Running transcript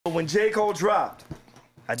When J. Cole dropped,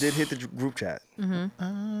 I did hit the group chat.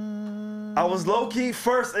 I was low-key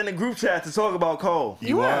first in the group chat to talk about Cole.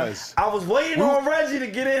 You was. I was waiting on Regi to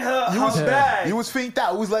get in her bag. You was finked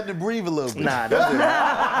out. We was letting it breathe a little bit. Nah, don't do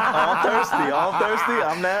that. I'm thirsty.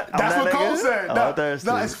 I'm not. That's what Cole said. I'm thirsty.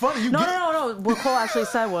 No, it's funny. No. What Cole actually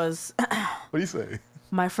said was, What do you say?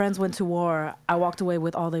 my friends went to war. I walked away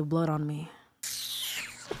with all their blood on me.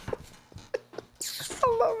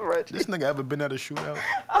 I love Regi. This nigga ever been at a shootout?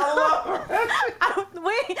 I love Regi.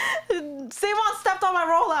 Wait, SaVon stepped on my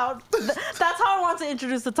rollout. That's how I want to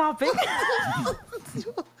introduce the topic.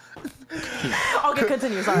 Okay,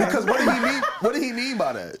 continue. Sorry. Because what did he mean? What did he mean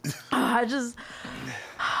by that? I just.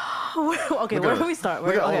 Okay, where do we start?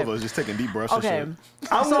 Look at all of us just taking deep breaths. Okay. And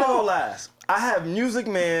shit. I'm gonna go last. I have Music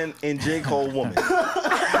Man and J. Cole Woman.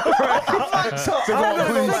 Right? So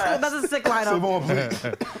That's a sick lineup. SaVon, please.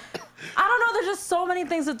 I don't know. There's just so many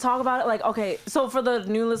things to talk about. Like, okay, so for the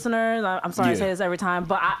new listeners, I'm sorry I say this every time,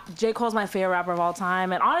 but J. Cole's my favorite rapper of all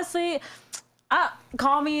time. And honestly,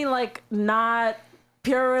 call me like not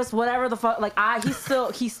purist, whatever the fuck. Like,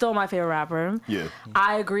 he's still my favorite rapper. Yeah.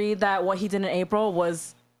 I agree that what he did in April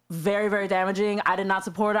was very, very damaging. I did not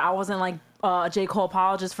support it. I wasn't like a J. Cole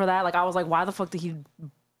apologist for that. Like, I was like, why the fuck did he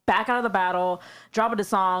back out of the battle, drop a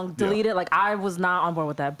song, delete it? Like, I was not on board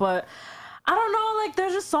with that. But I don't know, like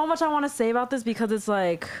there's just so much I want to say about this because it's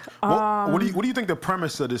like what do you think the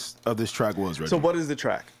premise of this track was, Regi? So what is the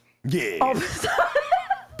track? Yeah. Oh,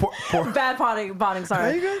 sorry. Bad bonding,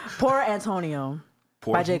 sorry. Poor Antonio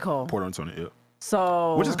by J. Cole. Poor Antonio, yeah.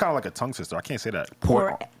 So which is kind of like a tongue twister. I can't say that.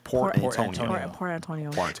 Poor Antonio. Poor Antonio.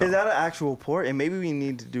 Is that an actual port? And maybe we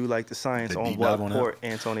need to do like the science on what Port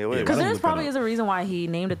Antonio is. Because there's probably is a reason why he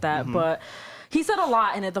named it that, but he said a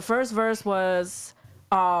lot in it. The first verse was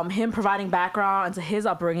him providing background into his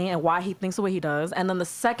upbringing and why he thinks the way he does. And then the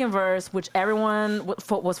second verse, which everyone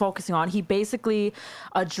was focusing on, he basically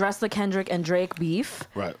addressed the Kendrick and Drake beef.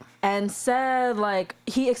 Right. And said, like,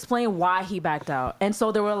 he explained why he backed out. And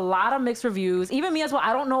so there were a lot of mixed reviews. Even me as well,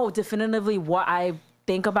 I don't know definitively what I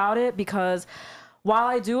think about it because while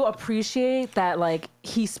I do appreciate that, like,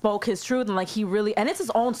 he spoke his truth and, like, he really, and it's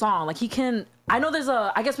his own song. Like, he can, I know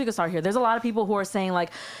I guess we could start here. There's a lot of people who are saying,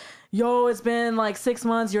 like, yo, it's been like 6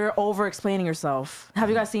 months, you're over explaining yourself. Have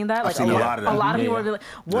you guys seen that? Like, I've seen a lot of that. A lot of people are like,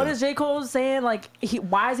 what is J. Cole saying? Like,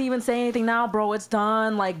 why is he even saying anything now? Bro, it's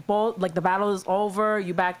done. Like, the battle is over.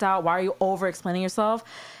 You backed out. Why are you over explaining yourself?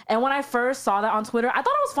 And when I first saw that on Twitter, I thought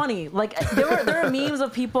it was funny. Like, there were memes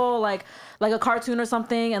of people like a cartoon or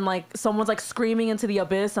something, and like someone's like screaming into the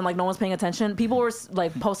abyss and like no one's paying attention. People were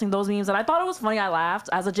like posting those memes and I thought it was funny. I laughed.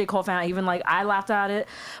 As a J. Cole fan, I laughed at it.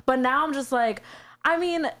 But now I'm just like, I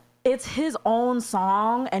mean, it's his own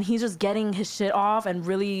song and he's just getting his shit off and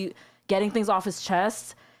really getting things off his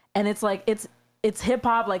chest. And it's like, it's hip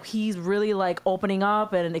hop. Like, he's really like opening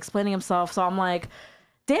up and explaining himself. So I'm like,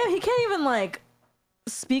 damn, he can't even like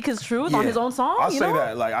speak his truth on his own song. I'll say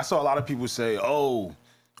that. Like, I saw a lot of people say, oh,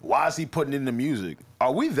 why is he putting in the music?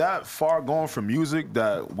 Are we that far gone from music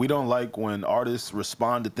that we don't like when artists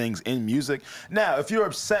respond to things in music? Now, if you're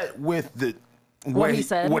upset with what he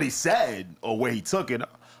said or where he took it,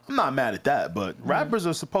 I'm not mad at that, but rappers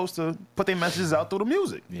are supposed to put their messages out through the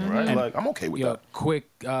music, right? And like, I'm okay with that. Quick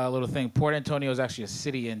little thing. Port Antonio is actually a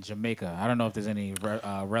city in Jamaica. I don't know if there's any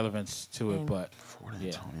relevance to it, but Port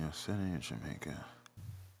Antonio, city in Jamaica.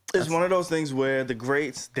 It's one of those things where the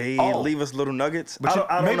greats, they leave us little nuggets.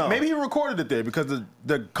 But I don't know. Maybe he recorded it there because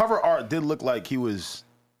the cover art did look like he was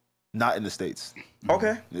not in the States.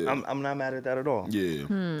 Okay. Yeah. I'm not mad at that at all. Yeah.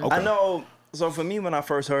 Okay. I know. So for me, when I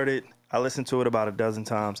first heard it, I listened to it about a dozen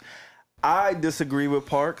times. I disagree with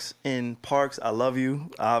Parks. In Parks, I love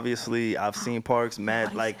you. Obviously, I've seen Parks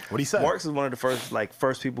mad. Like, what he said? Parks is one of the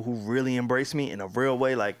first people who really embraced me in a real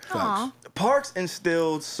way. Like, Parks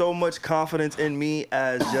instilled so much confidence in me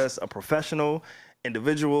as just a professional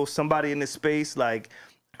individual, somebody in this space. Like,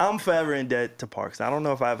 I'm forever in debt to Parks. I don't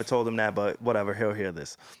know if I ever told him that, but whatever, he'll hear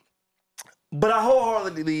this. But I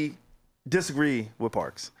wholeheartedly disagree with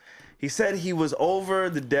Parks. He said he was over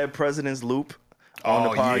the Dead President's loop on the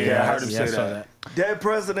podcast. Yeah, I heard him say that. Dead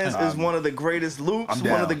Presidents is one of the greatest loops,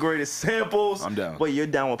 one of the greatest samples. I'm down. Wait, you're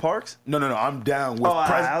down with Parks? No, I'm down with.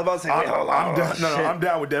 I was about to say, I'm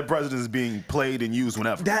down with Dead Presidents being played and used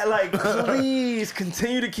whenever. That, like, please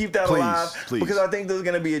continue to keep that alive, because I think there's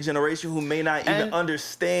gonna be a generation who may not even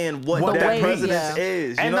understand what Dead Presidents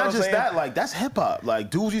is. And not just that, like, that's hip hop. Like,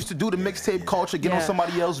 dudes used to do the mixtape culture, get on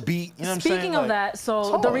somebody else's beat. You know what I'm saying? Speaking of that,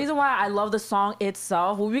 so the reason why I love the song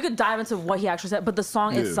itself, well, we could dive into what he actually said, but but the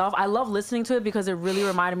song itself, I love listening to it because it really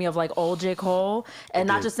reminded me of like old J. Cole, and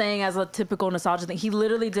not just saying as a typical nostalgia thing. He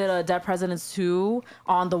literally did a Dead Presidents 2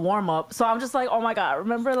 on the warm up. So I'm just like, oh my God,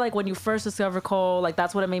 remember like when you first discovered Cole? Like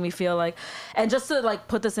that's what it made me feel like. And just to like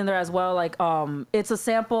put this in there as well, like it's a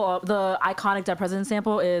sample of the iconic Dead Presidents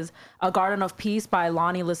sample is A Garden of Peace by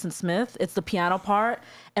Lonnie Liston Smith. It's the piano part.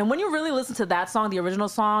 And when you really listen to that song, the original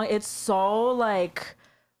song, it's so like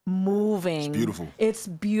moving. It's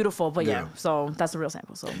beautiful. But yeah, so that's the real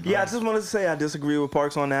sample. So yeah, I just wanted to say I disagree with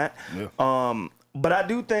Parks on that. Yeah. But I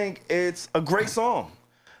do think it's a great song.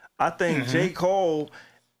 I think J. Cole,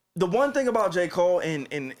 the one thing about J. Cole,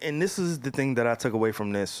 and this is the thing that I took away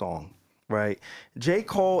from this song, right? J.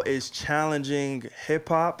 Cole is challenging hip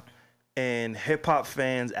hop and hip hop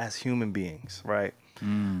fans as human beings, right?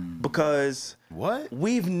 Because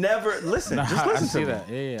we've never just listen I see to that.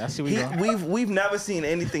 me. Yeah, I see what you're going. We've never seen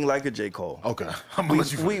anything like a J. Cole. Okay,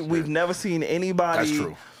 we've never seen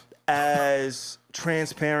anybody as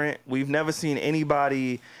transparent. We've never seen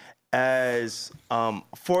anybody as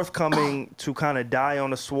forthcoming to kind of die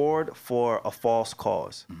on a sword for a false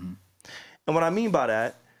cause. And what I mean by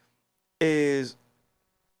that is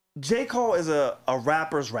J. Cole is a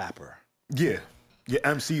rapper's rapper. Yeah. Your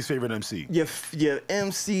MC's favorite MC. Your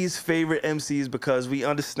MC's favorite MCs, because we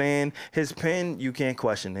understand his pen, you can't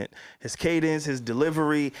question it. His cadence, his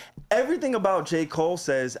delivery, everything about J. Cole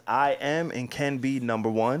says I am and can be number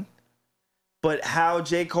one. But how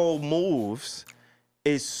J. Cole moves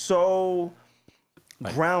is so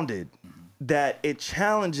grounded that it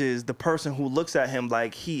challenges the person who looks at him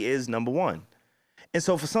like he is number one. And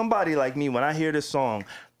so for somebody like me, when I hear this song,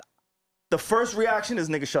 the first reaction is,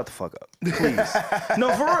 nigga, shut the fuck up, please.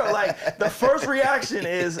 No, for real. Like, the first reaction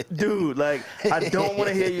is, dude, like, I don't want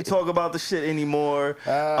to hear you talk about the shit anymore.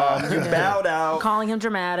 You bowed out. Calling him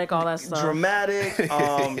dramatic, all that stuff. Dramatic.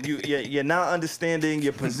 You're not understanding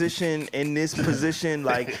your position in this position.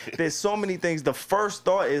 Like, there's so many things. The first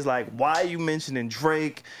thought is, like, why are you mentioning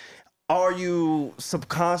Drake? Are you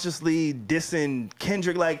subconsciously dissing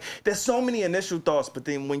Kendrick? Like, there's so many initial thoughts, but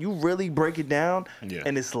then when you really break it down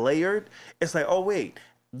and it's layered, it's like, oh, wait,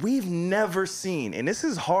 we've never seen, and this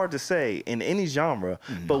is hard to say in any genre,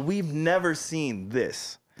 but we've never seen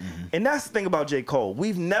this. And that's the thing about J. Cole.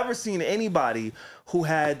 We've never seen anybody who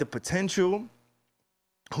had the potential,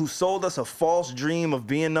 who sold us a false dream of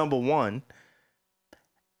being number one,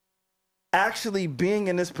 actually being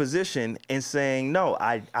in this position and saying, no,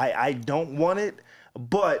 I don't want it,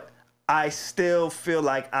 but I still feel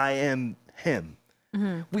like I am him.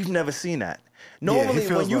 We've never seen that. Normally,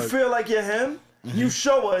 when you feel like you're him, you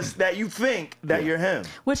show us that you think that you're him.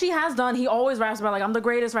 Which he has done. He always raps about, like, I'm the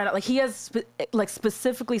greatest right now. Like, he has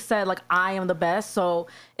specifically said, like, I am the best. So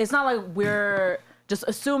it's not like we're just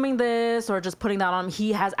assuming this or just putting that on him.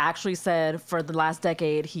 He has actually said for the last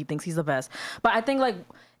decade he thinks he's the best. But I think, like,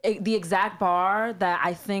 the exact bar that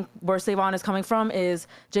I think where SaVon is coming from is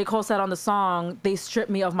J. Cole said on the song, they stripped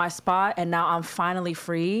me of my spot and now I'm finally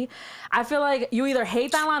free. I feel like you either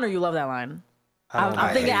hate that line or you love that line.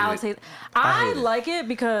 I'm thinking Alex hates it. I like it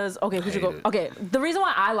because, okay, who'd you go? Okay, the reason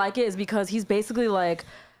why I like it is because he's basically like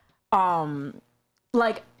I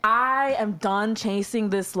am done chasing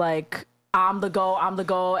this, like, I'm the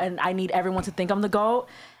GOAT, and I need everyone to think I'm the GOAT.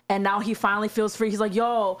 And now he finally feels free. He's like,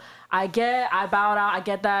 yo, I bowed out. I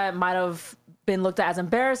get that might have been looked at as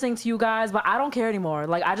embarrassing to you guys, but I don't care anymore.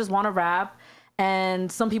 Like, I just want to rap.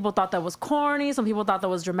 And some people thought that was corny. Some people thought that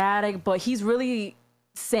was dramatic. But he's really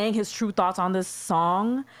saying his true thoughts on this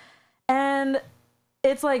song. And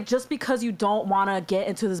it's like, just because you don't want to get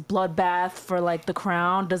into this bloodbath for, like, the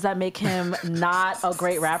crown, does that make him not a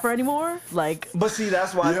great rapper anymore? Like, but see,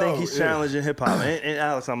 that's why I think he's challenging hip hop. And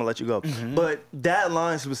Alex, I'm gonna let you go. But that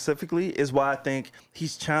line specifically is why I think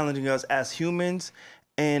he's challenging us as humans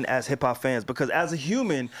and as hip hop fans. Because as a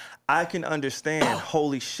human, I can understand,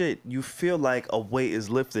 holy shit, you feel like a weight is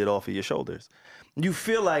lifted off of your shoulders. You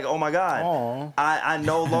feel like, oh my God, I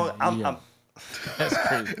no longer, I'm That's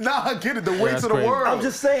crazy. Nah, I get it. The weight of the world. I'm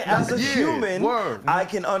just saying, as a human, I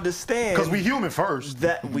can understand. Because we human first.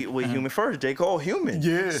 That we human first. J. Cole human.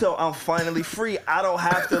 Yeah. So I'm finally free. I don't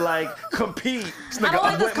have to, like, compete. I don't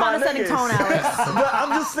like this condescending tone, Alex. But I'm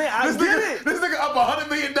just saying, I get it. This nigga up $100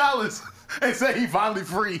 million and say he finally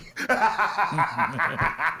free.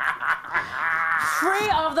 Free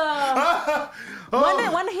of the...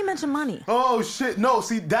 When did he mention money? Oh, shit. No,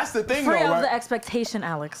 see, that's the thing, Free though, of the expectation,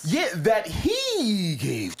 Alex. Yeah, that he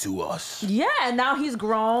gave to us. Yeah, and now he's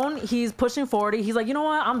grown. He's pushing 40. He's like, you know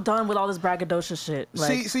what? I'm done with all this braggadocious shit.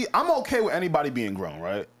 Like, see, I'm okay with anybody being grown,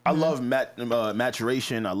 right? I love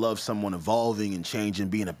maturation. I love someone evolving and changing,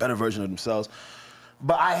 being a better version of themselves.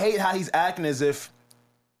 But I hate how he's acting as if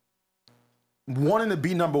wanting to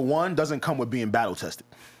be number one doesn't come with being battle tested.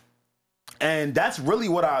 And that's really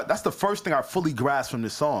that's the first thing I fully grasped from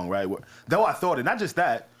this song, right? Though I thought it, not just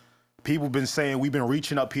that, people have been saying, we've been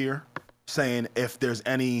reaching up here, saying if there's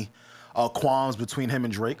any qualms between him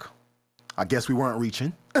and Drake. I guess we weren't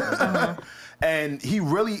reaching. And he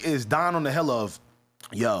really is dying on the hill of,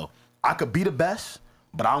 yo, I could be the best,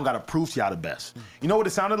 but I don't got to prove to y'all the best. You know what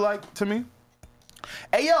it sounded like to me?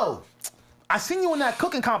 Hey, yo, I seen you in that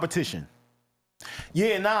cooking competition.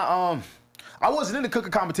 Yeah, nah, I wasn't in the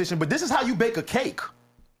cooking competition, but this is how you bake a cake.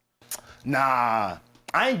 Nah,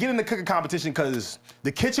 I ain't getting the cooking competition because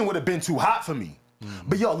the kitchen would have been too hot for me.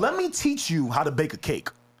 But yo, let me teach you how to bake a cake.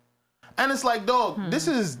 And it's like, dog,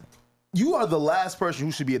 you are the last person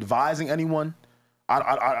who should be advising anyone.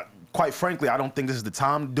 I quite frankly, I don't think this is the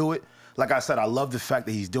time to do it. Like I said, I love the fact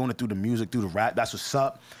that he's doing it through the music, through the rap. That's what's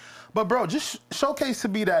up. But bro, just showcase to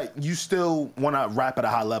me that you still want to rap at a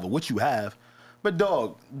high level, which you have. But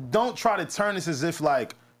dog, don't try to turn this as if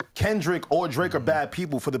like Kendrick or Drake are bad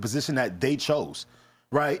people for the position that they chose,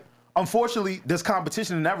 right? Unfortunately, there's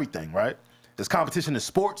competition in everything, right? There's competition in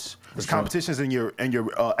sports. There's competitions in your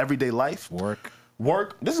everyday life. Work.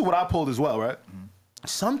 This is what I pulled as well, right?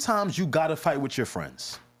 Sometimes you gotta fight with your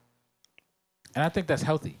friends. And I think that's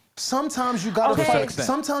healthy. Sometimes you gotta fight.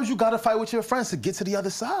 Sometimes you gotta fight with your friends to get to the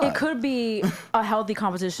other side. It could be a healthy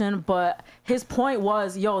competition, but his point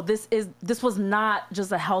was, yo, this was not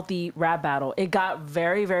just a healthy rap battle. It got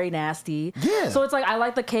very, very nasty. Yeah. So it's like, I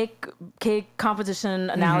like the cake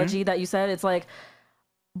competition analogy that you said. It's like,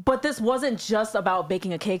 but this wasn't just about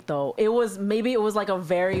baking a cake, though. Maybe it was like a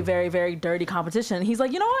very, very, very dirty competition. He's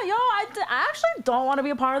like, you know what, yo, I actually don't want to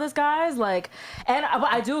be a part of this, guys. Like, but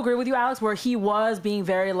I do agree with you, Alex, where he was being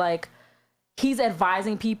very like, he's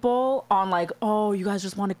advising people on like, oh, you guys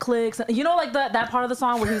just wanted clicks. You know, like that part of the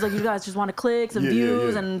song where he's like, you guys just wanted clicks and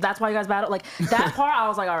views, and that's why you guys battle. Like that part, I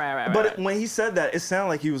was like, all right. But when he said that, it sounded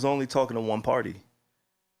like he was only talking to one party.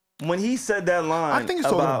 When he said that line, I think he's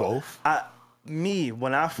talking to both.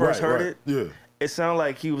 When I first heard it, it sounded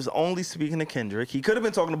like he was only speaking to Kendrick. He could have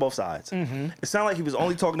been talking to both sides. It sounded like he was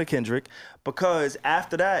only talking to Kendrick because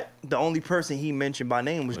after that, the only person he mentioned by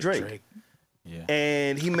name was Drake. Yeah.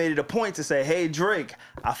 And he made it a point to say, hey, Drake,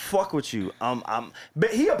 I fuck with you.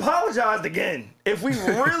 But he apologized again. If we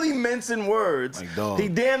really mincing words, he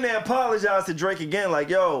damn near apologized to Drake again. Like,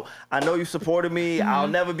 yo, I know you supported me. I'll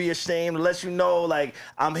never be ashamed to let you know, like,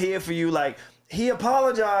 I'm here for you. Like, he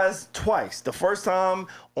apologized twice. The first time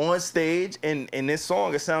on stage, and in this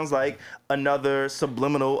song, it sounds like another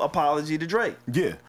subliminal apology to Drake. Yeah.